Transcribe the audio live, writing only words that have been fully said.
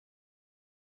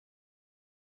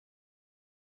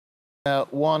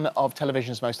One of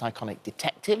television's most iconic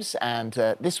detectives, and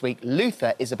this week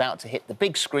Luther is about to hit the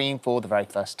big screen for the very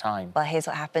first time. Well, here's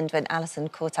what happened when Alison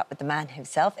caught up with the man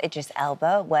himself, Idris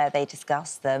Elba, where they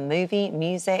discussed the movie,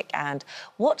 music and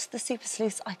what the super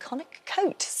sleuth's iconic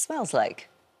coat smells like.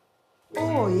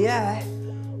 Oh, yeah.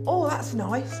 Oh, that's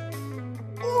nice.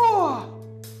 Oh,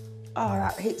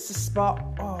 that hits the spot.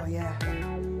 Oh, yeah.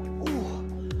 Oh,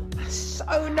 that's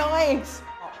so nice.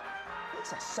 Oh,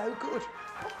 that's so good.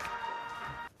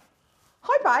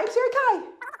 Hi, babes, you okay?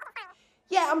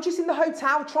 Yeah, I'm just in the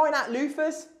hotel trying out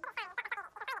loofahs.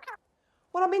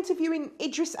 Well, I'm interviewing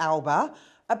Idris Elba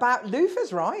about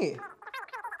loofahs, right?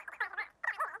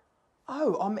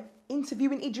 Oh, I'm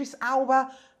interviewing Idris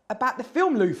Elba about the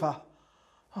film Luther.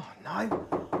 Oh, no.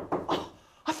 Oh,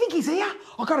 I think he's here.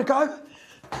 I've got to go.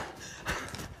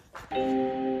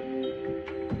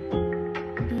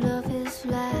 Love is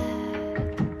flat,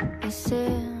 it's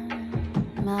in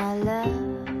my love.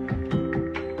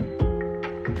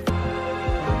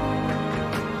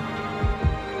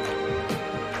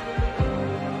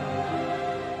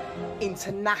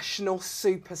 International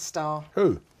superstar.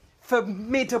 Who?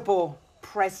 Formidable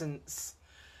presence.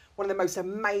 One of the most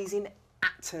amazing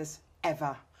actors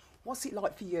ever. What's it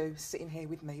like for you sitting here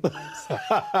with me, babes?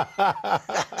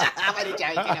 I'm only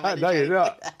joking. No, you're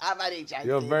not. I'm only joking.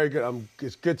 You're very good.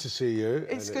 It's good to see you.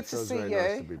 It's good to see you.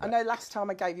 Nice to be back. I know last time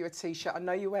I gave you a T-shirt. I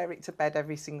know you wear it to bed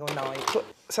every single night.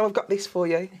 So I've got this for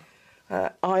you.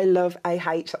 I love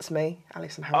AH. That's me,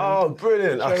 Alison. Oh,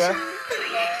 brilliant. I've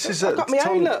got my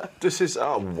own, look. This is,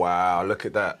 oh, wow, look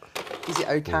at that. Is it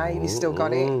okay? Have you still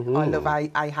got it? I love AH.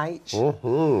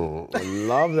 I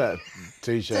love that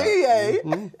T-shirt. Do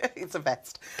you? It's a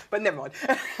vest. But never mind.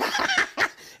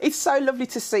 It's so lovely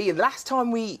to see you. Last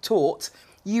time we talked,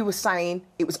 you were saying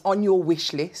it was on your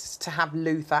wish list to have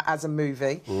Luther as a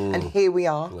movie, and here we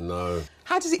are. I know.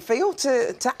 How does it feel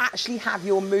to actually have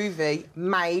your movie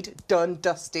made, done,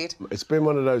 dusted? It's been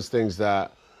one of those things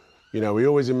that, you know, we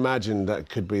always imagined that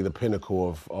could be the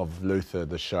pinnacle of Luther,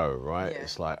 the show, right? Yeah.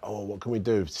 It's like, oh, what can we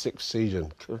do? 6th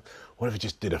season. What if we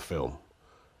just did a film?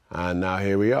 And now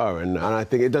here we are. And I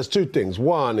think it does two things.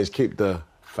 One is keep the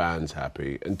fans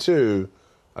happy. And two,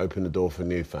 open the door for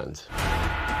new fans.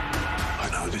 I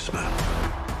know this man.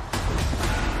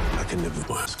 I can never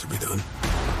what has to be done.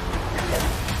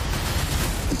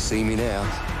 You see me now?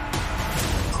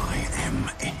 I am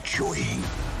enjoying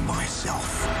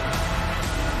myself.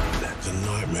 Let the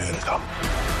nightmare come.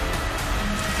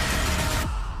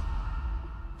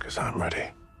 Because I'm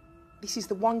ready. This is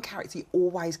the one character you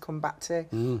always come back to.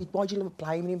 Why do you love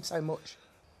playing him so much?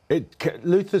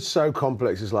 Luther's so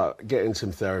complex, it's like getting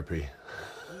some therapy.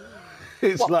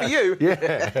 It's what, like, for you?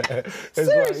 Yeah.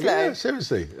 Seriously? Like, yeah,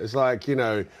 seriously. It's like, you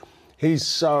know, he's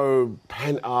so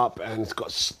pent up and he's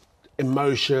got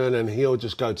emotion and he'll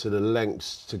just go to the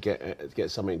lengths to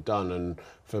get something done. And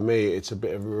for me, it's a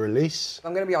bit of a release.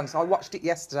 I'm going to be honest, I watched it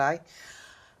yesterday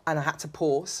and I had to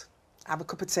pause, have a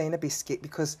cup of tea and a biscuit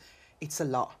because it's a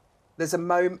lot. There's a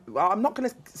moment, well, I'm not going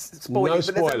to spoil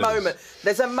it, but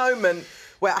there's a moment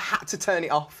where I had to turn it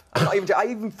off. I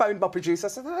even phoned my producer. I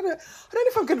said, I don't know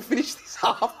if I'm going to finish this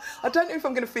off. I don't know if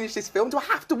I'm going to finish this film. Do I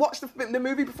have to watch the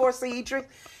movie before I see Idris?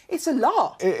 It's a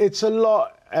lot. It's a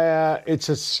lot. It's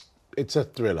a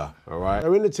thriller, all right?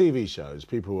 So in the TV shows,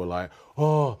 people were like,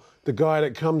 oh, the guy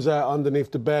that comes out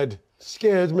underneath the bed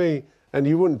scared me. And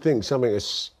you wouldn't think something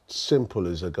as simple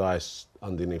as a guy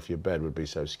underneath your bed would be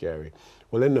so scary.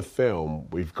 Well, in the film,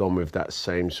 we've gone with that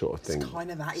same sort of thing. It's kind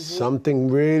of that, isn't it?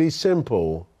 Something really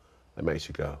simple that makes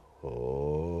you go,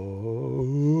 oh.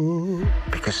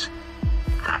 Because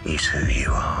that is who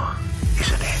you are,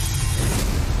 isn't it?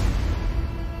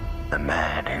 The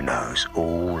man who knows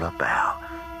all about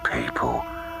people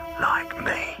like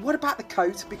me. What about the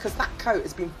coat? Because that coat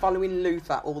has been following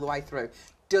Luther all the way through.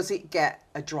 Does it get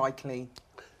a dry clean?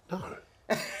 No.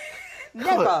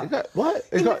 Never. What?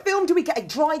 In the film, do we get a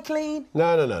dry clean?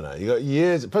 No. You got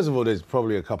years. First of all, there's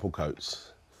probably a couple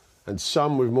coats, and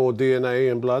some with more DNA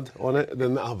and blood on it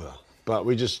than the other. But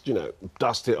we just, you know,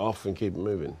 dust it off and keep it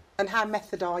moving. And how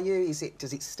method are you?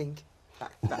 Does it stink?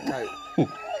 That coat?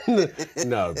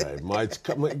 No, babe. My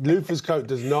Luther's coat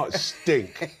does not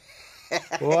stink.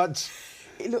 What?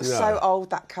 It looks so old,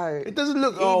 that coat. It doesn't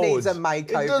look old. He needs a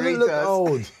makeover. It doesn't look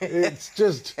old. It's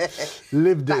just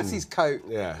lived in. That's his coat.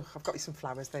 Yeah. I've got you some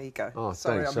flowers. There you go. Oh,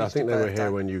 sorry, thanks. I think they were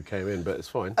here when you came in, but it's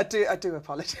fine. I do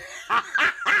apologise.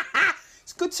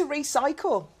 It's good to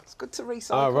recycle. It's good to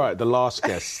recycle. Oh, right. The last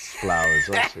guest's flowers.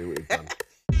 I see what you've done.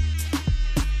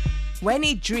 When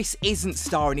Idris isn't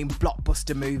starring in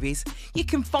blockbuster movies, you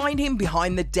can find him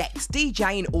behind the decks,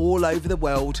 DJing all over the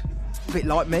world. A bit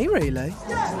like me, really.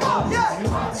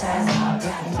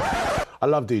 I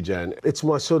love DJing. It's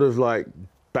my sort of like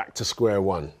back to square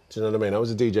one. Do you know what I mean? I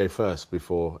was a DJ first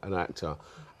before an actor.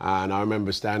 And I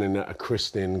remember standing at a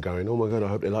christening going, oh my God, I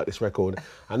hope they like this record.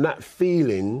 And that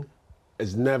feeling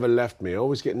has never left me. I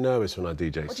always get nervous when I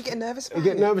DJ. What do you get nervous about? I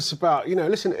get nervous about, you know,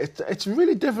 listen, it's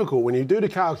really difficult when you do the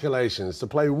calculations to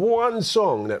play one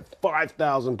song that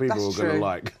 5,000 people are going to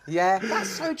like. Yeah,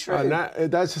 that's so true. And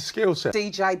that's a skill set.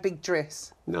 DJ Big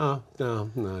Driss. No,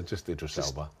 just Idris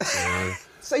Elba.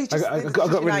 So you just... I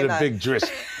got rid of the Big Driss.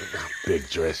 Big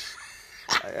Driss.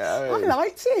 I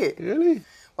liked it. Really?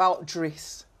 Well,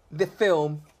 Driss, the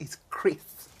film is Chris.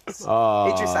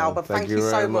 Oh, Idris Elba, thank you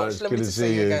so much. Good to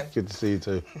see you again. Good to see you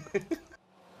too.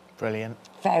 Brilliant.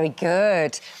 Very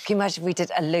good. Can you imagine if we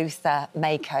did a Luther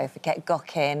makeover, get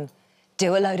Gok in,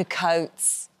 do a load of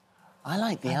coats? I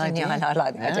like the idea. I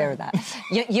like the idea of that.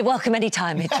 You're welcome any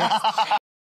time, Idris.